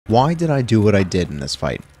Why did I do what I did in this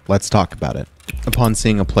fight? Let's talk about it. Upon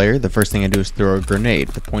seeing a player, the first thing I do is throw a grenade.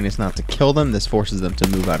 The point is not to kill them, this forces them to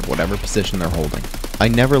move out of whatever position they're holding. I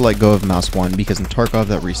never let go of mouse 1 because in Tarkov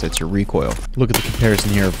that resets your recoil. Look at the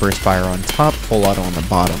comparison here of burst fire on top, full auto on the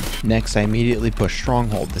bottom. Next, I immediately push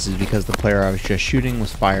stronghold. This is because the player I was just shooting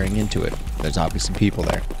was firing into it. There's obviously people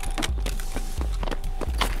there.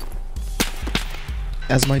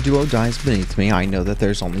 As my duo dies beneath me, I know that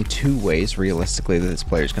there's only two ways realistically that this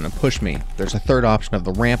player is going to push me. There's a third option of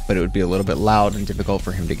the ramp, but it would be a little bit loud and difficult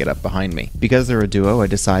for him to get up behind me. Because they're a duo, I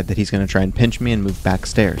decide that he's going to try and pinch me and move back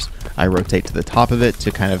stairs. I rotate to the top of it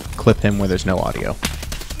to kind of clip him where there's no audio.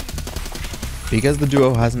 Because the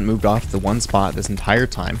duo hasn't moved off the one spot this entire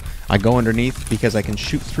time, I go underneath because I can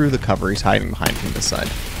shoot through the cover he's hiding behind from this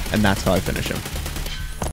side. And that's how I finish him.